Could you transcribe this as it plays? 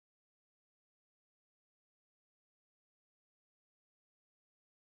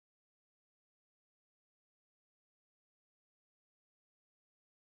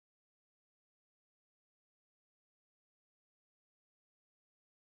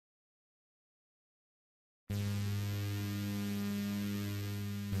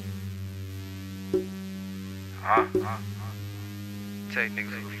Tell you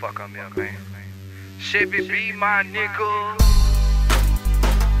niggas who the fuck I'm here, man. Chevy be my nigga.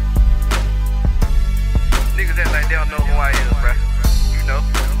 Niggas act like they don't know who I is, bruh. You know,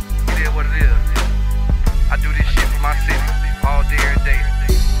 it is what it is. I do this shit for my city, all day, every day.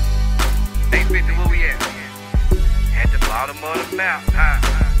 850, where we at? At the bottom of the map,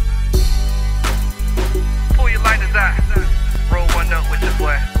 Pull your lighters out, roll one up with your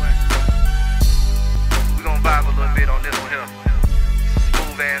boy. We gon' vibe a little bit on this one here.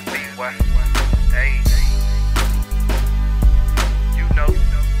 Smooth ass beat, boy. Hey, you know.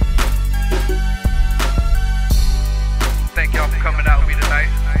 Thank y'all for coming out with me tonight.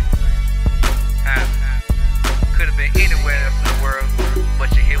 Could have been anywhere else in the world,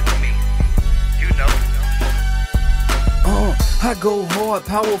 but you're here with me. You know. I go hard,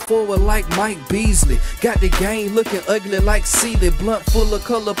 power forward like Mike Beasley. Got the game looking ugly like Sealy. Blunt full of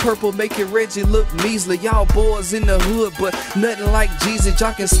color purple, making Reggie look measly. Y'all boys in the hood, but nothing like Jeezy.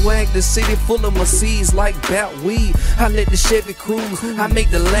 Jockin' swag, the city full of Mercedes like bat weed. I let the Chevy cruise, I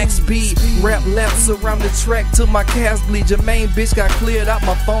make the lax speed. Rap laps around the track till my calves bleed. Your main bitch got cleared out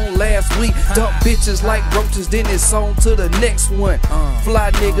my phone last week. Dump bitches like roaches, then it's on to the next one.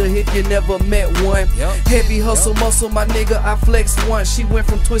 Fly nigga if you never met one. Heavy hustle muscle, my nigga, I flex one. She went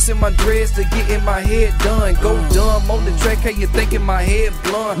from twisting my dreads to getting my head done. Go dumb on the track, how you thinking my head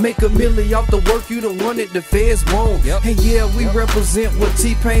blonde? Make a milli off the work, you the one that the feds want. And yeah, we represent what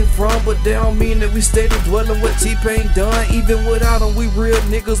T-Pain from, but they don't mean that we steady dwelling what T-Pain done. Even without them, we real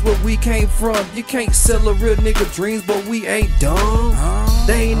niggas where we came from. You can't sell a real nigga dreams, but we ain't dumb.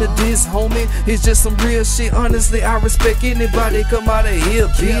 They ain't a diss, homie, it's just some real shit. Honestly, I respect anybody come out of here,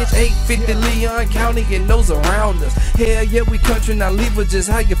 bitch. 850 Leon County and those around us. Hell yeah, we country, now leave us just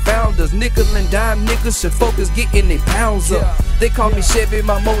how you found us. Nickel and dime niggas should focus getting their pounds up. They call me Chevy,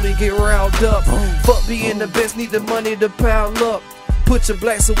 my motor get riled up. Fuck being the best, need the money to pile up. Put your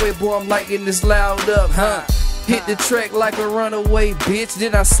blacks away, boy, I'm lighting this loud up, Hit the track like a runaway bitch.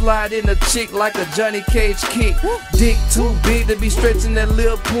 Then I slide in a chick like a Johnny Cage kick. Dick too big to be stretching that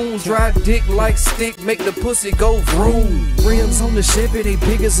lil poon. Dry dick like stick, make the pussy go vroom. Rims on the Chevy, they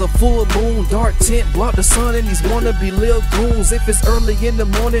big as a full moon. Dark tint, block the sun and these wannabe lil goons. If it's early in the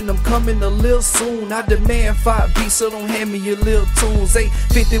morning, I'm coming a lil soon. I demand 5 beats, so don't hand me your lil tunes.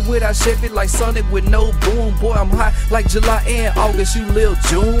 850 without Chevy like Sonic with no boom. Boy, I'm hot like July and August, you lil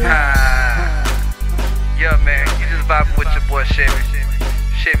June. Yeah, man, you just vibing with your boy Chevy.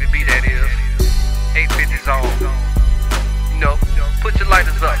 Chevy B, that is. 850's on. You know, put your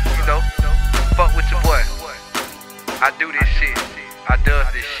lighters up, you know. Fuck with your boy. I do this shit. I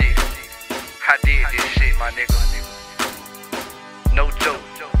does this shit. I did this shit, my nigga. No joke.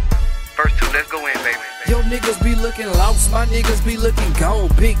 First 2, let's go in, baby. Yo niggas be looking lost, my niggas be looking gone.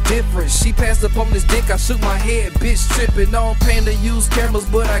 Big difference, she passed up on this dick, I shook my head, bitch tripping. No, I'm paying to use cameras,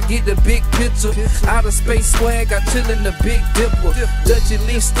 but I get the big picture. Outer space swag, I chillin' the Big Dipper. Dutch at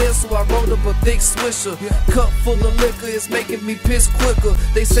least still, so I rolled up a thick swisher. Cup full of liquor, it's making me piss quicker.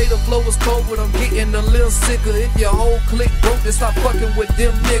 They say the flow is cold, but I'm getting a little sicker. If your whole clique broke, then stop fucking with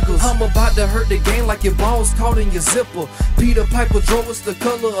them niggas. I'm about to hurt the game like your balls caught in your zipper. Peter Piper drove us the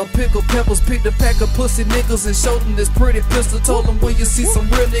color of pickled peppers. Picked a pack of pussy niggas and showed them this pretty pistol. Told them when you see some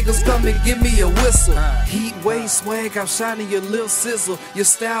real niggas come and give me a whistle. Heat wave swag, I'm shining your lil sizzle. Your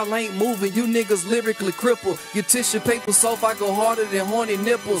style ain't moving, you niggas lyrically crippled. Your tissue paper soft, I go harder than horny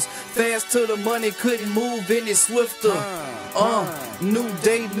nipples. Fast to the money, couldn't move any swifter. New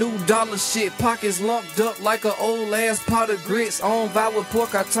day, new dollar shit. Pockets lumped up like an old ass pot of grits. On vibe with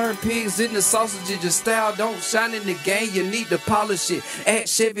pork, I turn pigs into sausages. Your style don't shine in the game, you need to polish it. At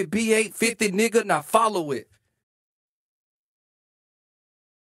Chevy B850, nigga, now follow it.